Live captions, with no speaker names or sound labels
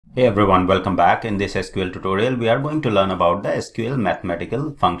Hey everyone, welcome back. In this SQL tutorial, we are going to learn about the SQL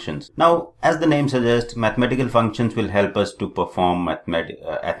mathematical functions. Now, as the name suggests, mathematical functions will help us to perform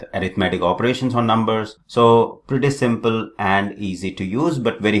arithmetic operations on numbers. So, pretty simple and easy to use,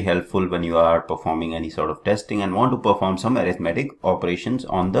 but very helpful when you are performing any sort of testing and want to perform some arithmetic operations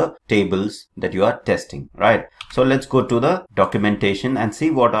on the tables that you are testing, right? So, let's go to the documentation and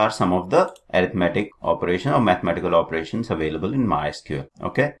see what are some of the arithmetic operation or mathematical operations available in MySQL.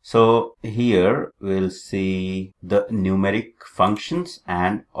 Okay, so here we'll see the numeric functions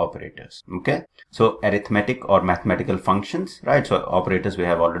and operators. Okay, so arithmetic or mathematical functions, right? So operators we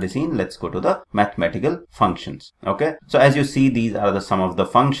have already seen. Let's go to the mathematical functions. Okay, so as you see, these are some of the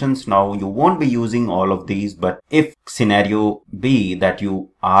functions. Now you won't be using all of these, but if scenario B that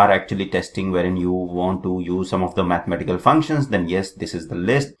you are actually testing wherein you want to use some of the mathematical functions, then yes, this is the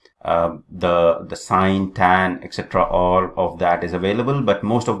list. The sine, tan, etc., all of that is available, but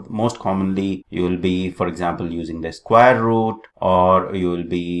most commonly you will be, for example, using the square root, or you will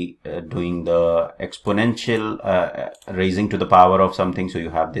be doing the exponential, raising to the power of something. So you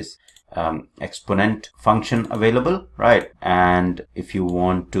have this exponent function available, right? And if you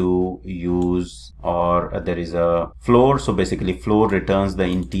want to use, or there is a floor, so basically floor returns the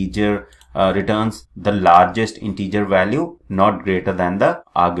integer, returns the largest integer value not greater than the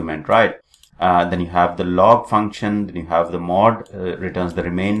argument, right? Then you have the log function, then you have the mod, returns the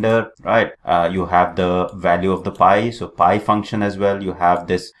remainder, right? You have the value of the pi, so pi function as well. You have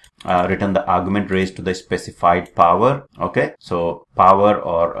this return the argument raised to the specified power. Okay, so power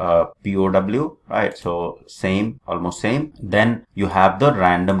or POW, right? So same, almost same. Then you have the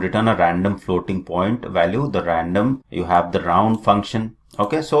random, return a random floating point value, the random. You have the round function.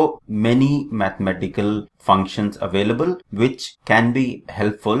 Okay, so many mathematical functions available which can be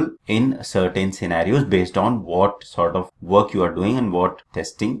helpful in certain scenarios based on what sort of work you are doing and what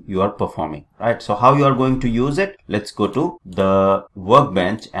testing you are performing, right? So how you are going to use it? Let's go to the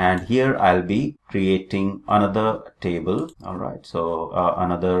workbench, and here I'll be creating another table. All right, so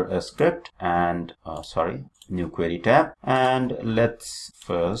another script, and new query tab, and let's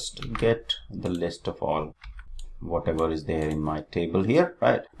first get the list of all whatever is there in my table here,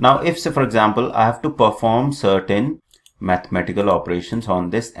 right? Now, if say for example, I have to perform certain mathematical operations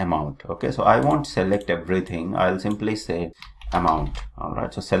on this amount. Okay, so I won't select everything. I'll simply say amount. All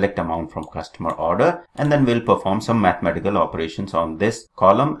right, so select amount from customer order, and then we'll perform some mathematical operations on this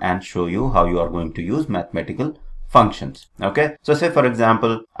column and show you how you are going to use mathematical functions. Okay, so say for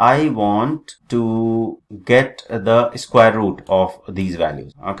example, I want to get the square root of these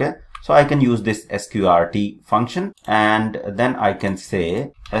values. Okay, so I can use this sqrt function, and then I can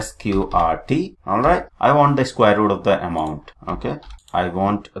say sqrt. All right, I want the square root of the amount. Okay, I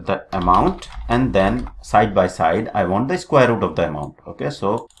want the amount, and then side by side I want the square root of the amount. Okay,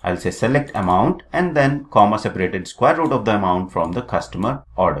 so I'll say select amount and then comma separated square root of the amount from the customer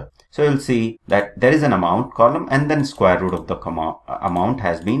order. So you'll see that there is an amount column, and then square root of the amount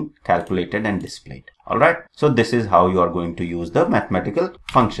has been calculated and displayed. All right, so this is how you are going to use the mathematical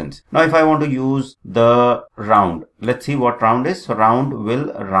functions. Now, if I want to use the round, let's see what round is. So round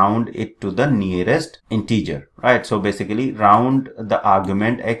will round it to the nearest integer, right? So basically round the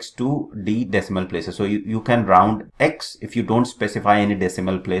argument x to d decimal places. So you can round x if you don't specify any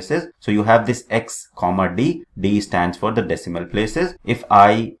decimal places. So you have this x comma d. D stands for the decimal places. If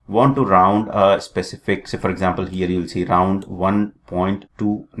I want to round a specific, say for example, here you'll see round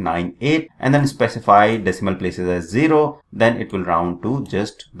 1.298 and then specify decimal places as 0, then it will round to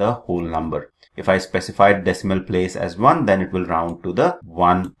just the whole number. If I specify decimal place as 1, then it will round to the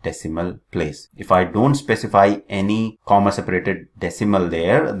 1 decimal place. If I don't specify any comma separated decimal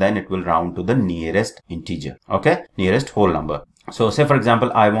there, then it will round to the nearest integer. Okay, nearest whole number. So say for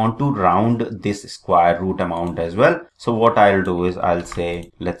example, I want to round this square root amount as well. So what I'll do is I'll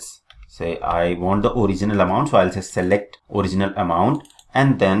say, let's say I want the original amount. So I'll say select original amount,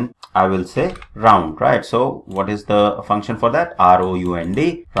 and then I will say round, right? So what is the function for that?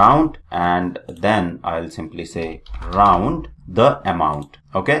 round, round, and then I'll simply say round the amount.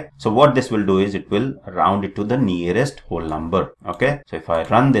 Okay, so what this will do is it will round it to the nearest whole number. Okay, so if I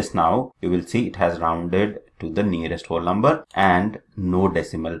run this now, you will see it has rounded to the nearest whole number and no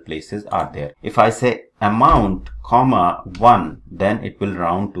decimal places are there. If I say amount comma 1, then it will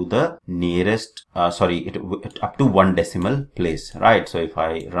round to the nearest up to 1 decimal place, right? So if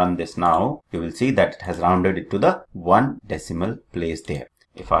I run this now, you will see that it has rounded it to the 1 decimal place there.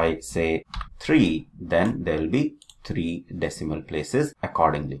 If I say 3, then there will be 3 decimal places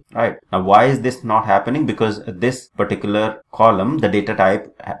accordingly, right? Now, why is this not happening? Because this particular column, the data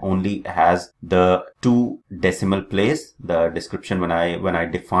type only has the 2 decimal place. The description, when I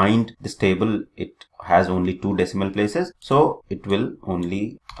defined this table, it has only 2 decimal places, so it will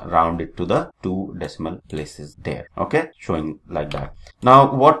only round it to the 2 decimal places there, okay, showing like that.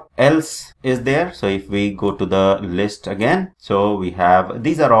 Now, what else is there? So if we go to the list again, so we have,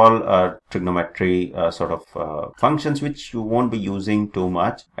 these are all trigonometry sort of functions which you won't be using too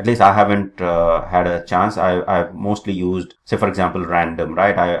much. At least I haven't had a chance. I've mostly used, say for example, random,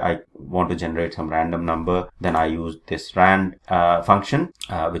 right? I want to generate some random number, then I use this rand function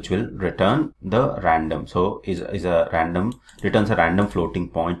which will return the random. So is a random, returns a random floating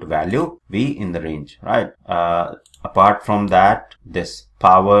point value v in the range, right? Apart from that, this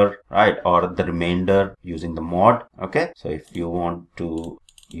power, right, or the remainder using the mod, okay? So if you want to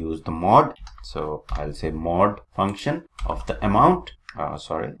use the mod, so I'll say mod function of the amount, so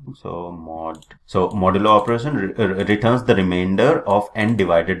modulo operation returns the remainder of n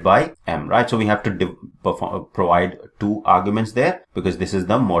divided by m, right? So we have to provide 2 arguments there, because this is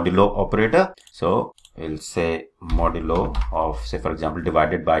the modulo operator. So we'll say modulo of, say for example,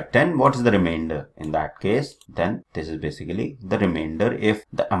 divided by 10. What is the remainder in that case? Then this is basically the remainder if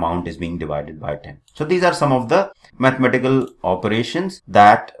the amount is being divided by 10. So these are some of the mathematical operations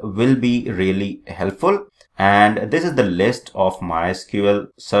that will be really helpful. And this is the list of MySQL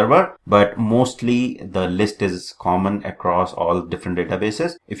server, but mostly the list is common across all different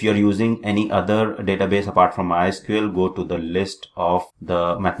databases. If you're using any other database apart from MySQL, go to the list of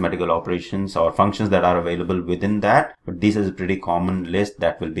the mathematical operations or functions that are available within that. But this is a pretty common list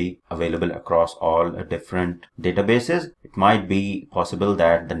that will be available across all different databases. It might be possible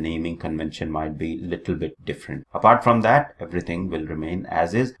that the naming convention might be a little bit different. Apart from that, everything will remain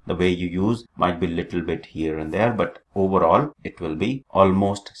as is. The way you use might be a little bit here and there, but overall it will be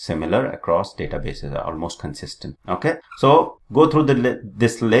almost similar across databases, almost consistent. Okay, so go through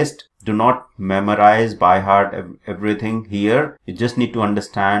this list. Do not memorize by heart everything here. You just need to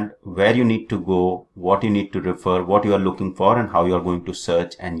understand where you need to go, what you need to refer, what you are looking for, and how you are going to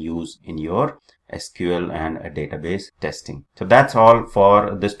search and use in your SQL and database testing. So that's all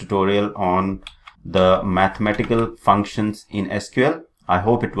for this tutorial on the mathematical functions in SQL. I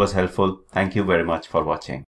hope it was helpful. Thank you very much for watching.